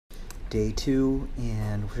day 2,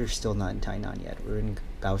 and we're still not in Tainan yet. We're in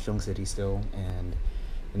Kaohsiung City still, and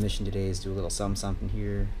the mission today is to do a little something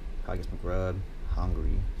here, probably get some grub,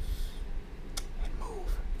 hungry, and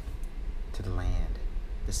move to the land,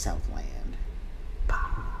 the Southland.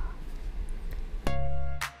 Bah.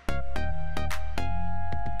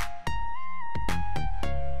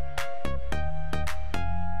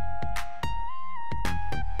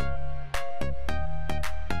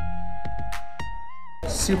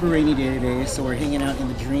 Super rainy day today, so we're hanging out in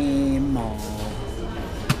the Dream Mall.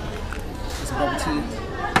 There's a bubble tea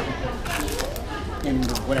and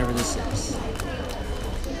whatever this is.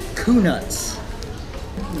 Coup nuts.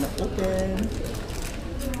 I'm gonna open.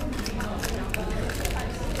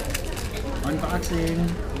 Unboxing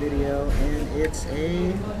video, and it's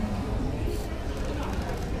a.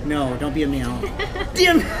 No, don't be a meow.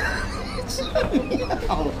 Damn it!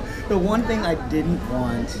 Meow. The one thing I didn't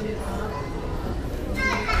want.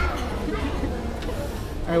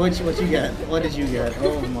 All right, what you get? What did you get?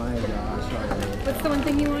 Oh my gosh! What's the one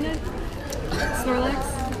thing you wanted?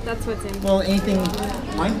 Snorlax? That's what's in. Well, anything.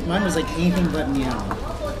 Mine was like anything but meow.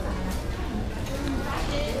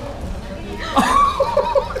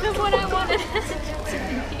 The one I wanted.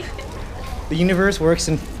 The universe works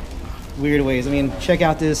in weird ways. I mean, check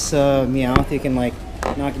out this Meowth. You can like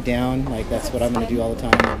knock it down. Like that's what I'm gonna do all the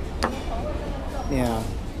time. Yeah,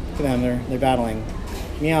 look at them. They're battling.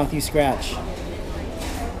 Meowth, you scratch.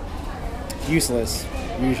 Useless,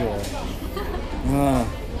 usual. Let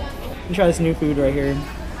me try this new food right here.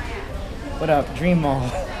 What up, Dream Mall?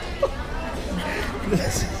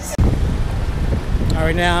 All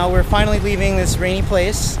right, now we're finally leaving this rainy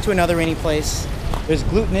place to another rainy place. There's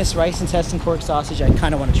glutinous rice intestine pork sausage. I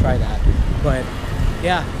kind of want to try that, but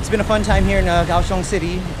yeah, it's been a fun time here in Kaohsiung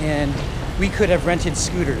City, and we could have rented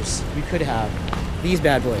scooters. We could have these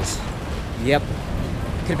bad boys. Yep,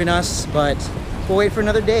 could have been us, but we'll wait for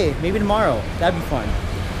another day. Maybe tomorrow. That'd be fun.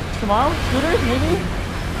 Tomorrow? Scooters, maybe?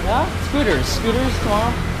 Yeah? Scooters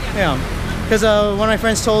tomorrow? Yeah. Because one of my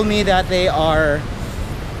friends told me that they are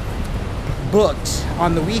booked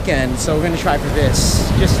on the weekend, so we're going to try for this.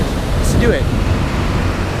 Just to do it.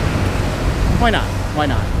 Why not? Why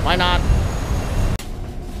not? Why not?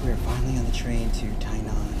 We're finally on the train to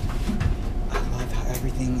Tainan. I love how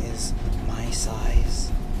everything is my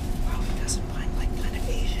size. Wow, because I'm like kind of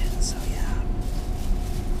Asian, so yeah.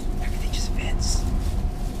 Everything just fits.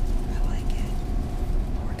 I like it.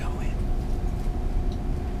 We're going.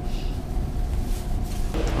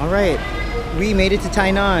 Alright, we made it to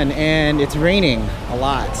Tainan and it's raining a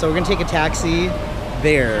lot. So we're gonna take a taxi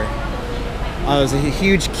there. There's a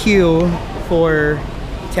huge queue for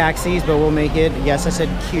taxis, but we'll make it. Yes, I said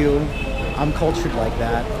queue. I'm cultured like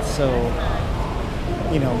that. So,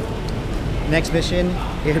 you know, next mission,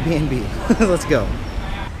 Airbnb. Let's go.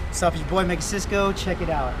 What's up, your boy Mega Cisco? Check it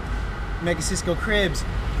out. Mega Cisco Cribs.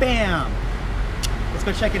 Bam! Let's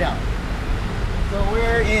go check it out. So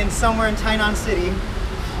we're somewhere in Tainan City.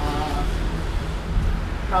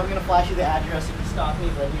 Probably gonna flash you the address if you stop me,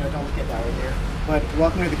 but you know, don't look at that right there. But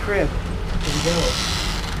welcome to the crib. Here we go.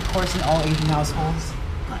 Of course, in all Asian households,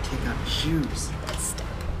 gotta take off your shoes.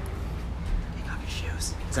 Take off your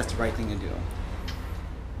shoes. Because that's the right thing to do.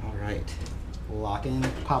 All right. Lock in,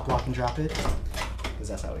 pop, lock, and drop it. Because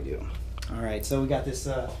that's how we do. All right, so we got this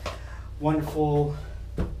wonderful,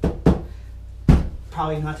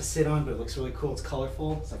 probably not to sit on, but it looks really cool. It's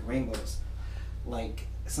colorful. It's like rainbows. Like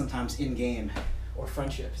sometimes in-game, or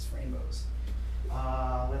friendships, rainbows.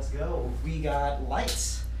 Let's go. We got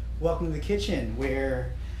lights. Welcome to the kitchen,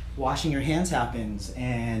 where washing your hands happens,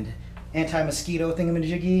 and anti-mosquito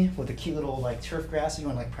thingamajiggy with a cute little like turf grass. You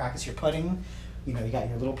want to like practice your putting. You know, you got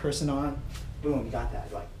your little person on. Boom, you got that.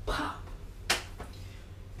 You're like, pop.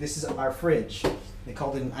 This is our fridge. They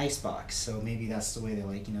called it an ice box, so maybe that's the way they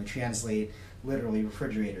like, you know, translate literally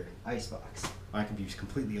refrigerator, ice box. I could be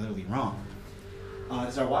completely, utterly wrong. This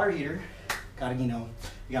is our water heater. Gotta, you know,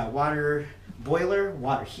 we got water boiler,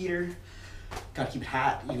 water heater. Gotta keep it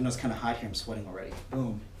hot, even though it's kind of hot here. I'm sweating already.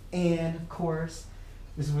 Boom. And of course,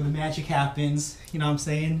 this is where the magic happens. You know what I'm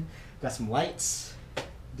saying? Got some lights,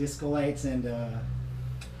 disco lights, and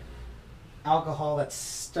alcohol that's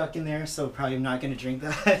stuck in there. So probably not gonna drink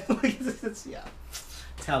that. Yeah,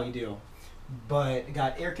 that's how we do. But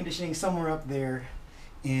got air conditioning somewhere up there,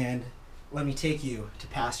 and let me take you to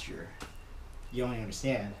pasture. You don't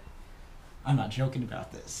understand. I'm not joking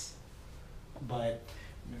about this. But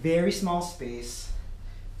very small space,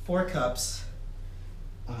 4 cups.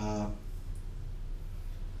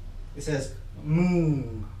 It says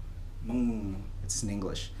moon. It's in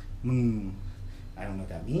English. Moon. I don't know what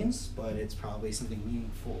that means, but it's probably something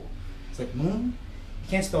meaningful. It's like moon You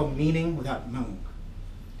can't spell meaning without moon.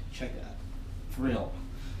 Check that. For real.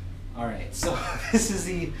 Alright, so this is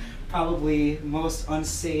the probably most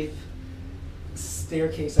unsafe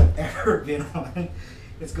staircase I've ever been on.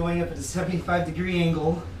 It's going up at a 75-degree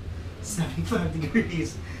angle. 75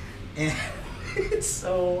 degrees. And it's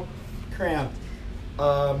so cramped.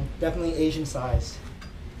 Definitely Asian sized.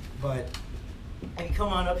 But if you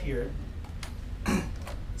come on up here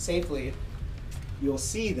safely, you'll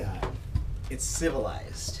see that it's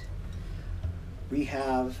civilized. We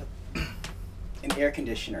have an air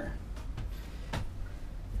conditioner,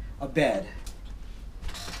 a bed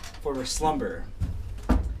for slumber,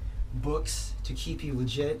 books to keep you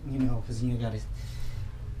legit, you know, because you gotta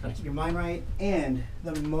keep your mind right, and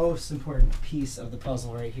the most important piece of the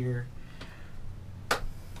puzzle right here,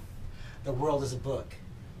 the world is a book,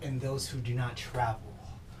 and those who do not travel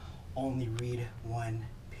only read one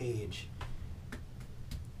page.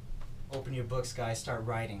 Open your books, guys, start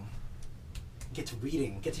writing. Get to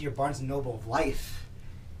reading, get to your Barnes & Noble of life.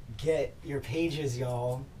 Get your pages,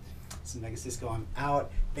 y'all. This is Mega Cisco, I'm out.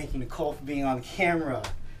 Thank you, Nicole, for being on camera.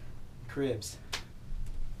 Cribs.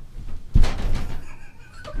 Is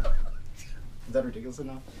that ridiculous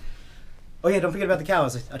enough? Oh yeah, don't forget about the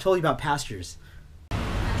cows. I told you about pastures.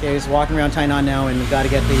 Okay, just walking around Tainan now, and we've got to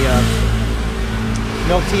get the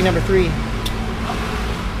milk tea number 3.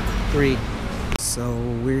 So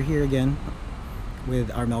we're here again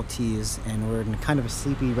with our milk teas, and we're in kind of a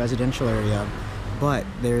sleepy residential area, but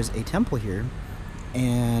there's a temple here,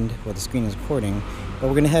 and well, the screen is recording, but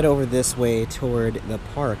we're gonna head over this way toward the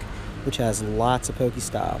park, which has lots of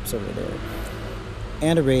Pokestops over there,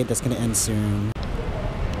 and a raid that's gonna end soon.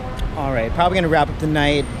 All right, probably gonna wrap up the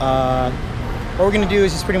night. What we're gonna do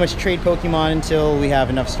is just pretty much trade Pokemon until we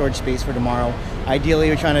have enough storage space for tomorrow. Ideally,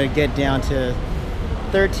 we're trying to get down to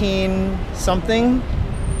 13 something.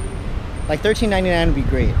 Like $13.99 would be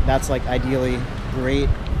great. That's like ideally great,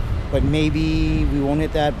 but maybe we won't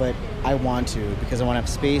hit that, but I want to because I want to have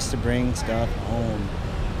space to bring stuff home.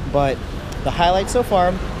 But the highlight so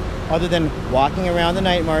far, other than walking around the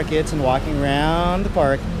night markets and walking around the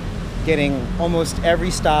park, getting almost every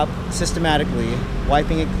stop systematically,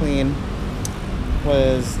 wiping it clean,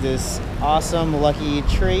 was this awesome lucky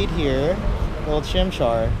trade here, little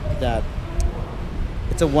Chimchar. That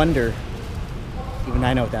it's a wonder. Even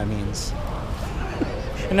I know what that means.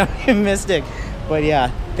 I'm not even Mystic. But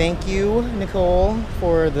yeah, thank you, Nicole,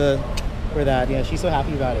 for that. Yeah, she's so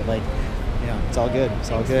happy about it. Like, yeah, it's all good.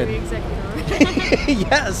 It's all good.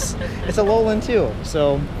 Yes, it's a Alolan too.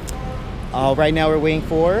 So right now we're waiting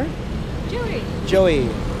for Joey,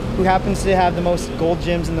 who happens to have the most gold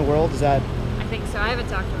gyms in the world. Is that? I think so. I haven't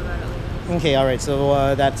talked to him about it. Okay, all right.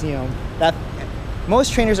 So that's, you know, that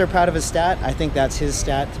most trainers are proud of his stat. I think that's his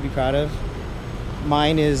stat to be proud of.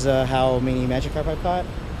 Mine is how many Magikarp I've caught,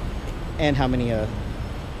 and how many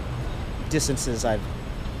distances I've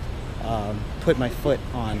put my foot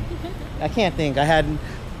on. I can't think. I had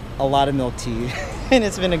a lot of milk tea, and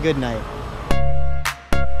it's been a good night.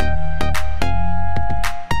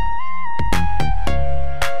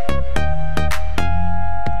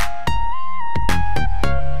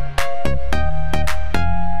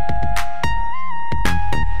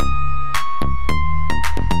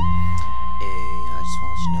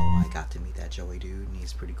 Joey dude, and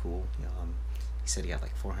he's pretty cool. He said he had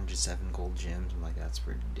like 407 gold gems. I'm like, that's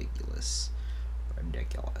ridiculous.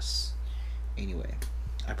 Anyway,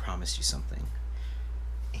 I promised you something,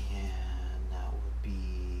 and that would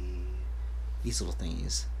be these little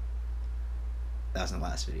thingies. That was in the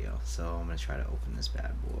last video, so I'm gonna try to open this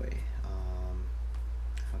bad boy.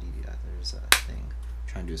 How do you do that? There's a thing. I'm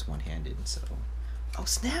trying to do this one-handed, so. Oh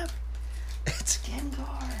snap! It's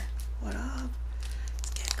Gengar. What up?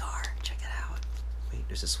 Check it out. Wait,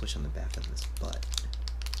 there's a switch on the back of this butt.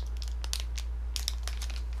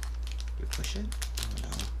 You push it? Oh no.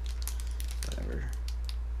 Whatever.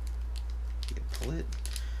 You pull it?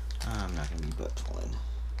 I'm not gonna be butt pulling.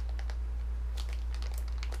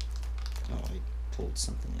 Oh, I pulled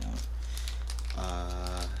something out.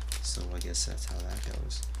 So I guess that's how that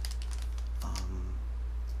goes.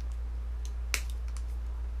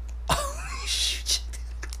 Oh shoot.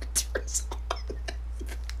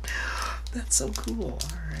 That's so cool.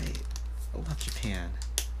 Alright. I love Japan.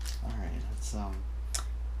 Alright, that's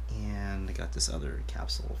and I got this other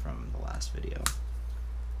capsule from the last video.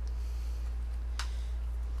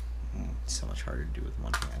 So much harder to do with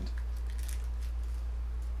one hand.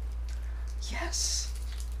 Yes!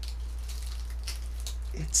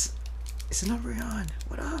 It's an Umbreon.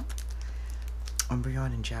 What up?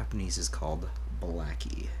 Umbreon in Japanese is called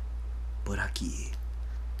Blackie. Buraki.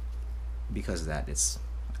 Because of that,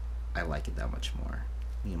 I like it that much more.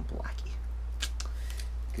 Me and Blackie.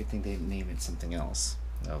 Good thing they didn't name it something else.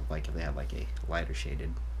 Like if they had like a lighter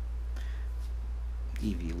shaded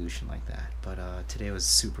evolution like that. But today was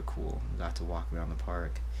super cool. We got to walk around the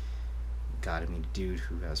park. Got to meet a dude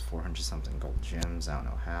who has 400 something gold gems. I don't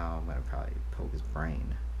know how. I'm gonna probably poke his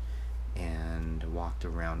brain. And walked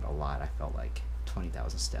around a lot. I felt like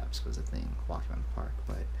 20,000 steps was a thing. Walked around the park,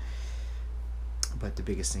 but the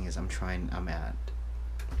biggest thing is I'm at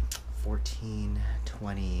 14,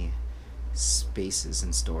 20 spaces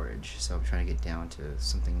in storage. So I'm trying to get down to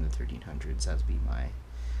something in the 1300s. That would be my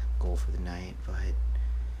goal for the night. But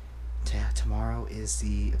tomorrow is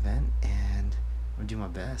the event, and I'm gonna do my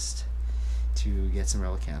best to get some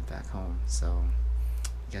Relicanth back home. So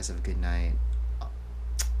you guys have a good night.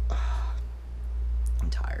 I'm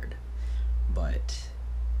tired, but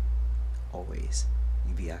always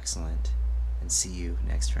you be excellent, and see you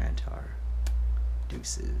next Trantar.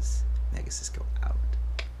 Deuces. Megasis go out.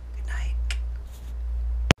 Good night.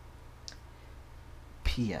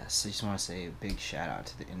 P.S. I just want to say a big shout out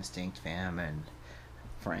to the Instinct fam and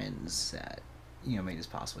friends that made this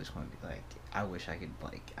possible. I just want to be like, I wish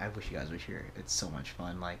you guys were here. It's so much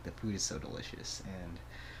fun. Like, the food is so delicious, and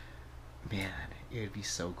man, it would be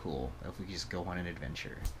so cool if we could just go on an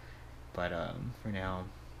adventure. But for now,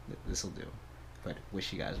 this will do. But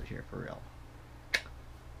wish you guys were here for real.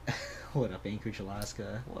 What up, Anchorage,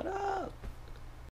 Alaska? What up?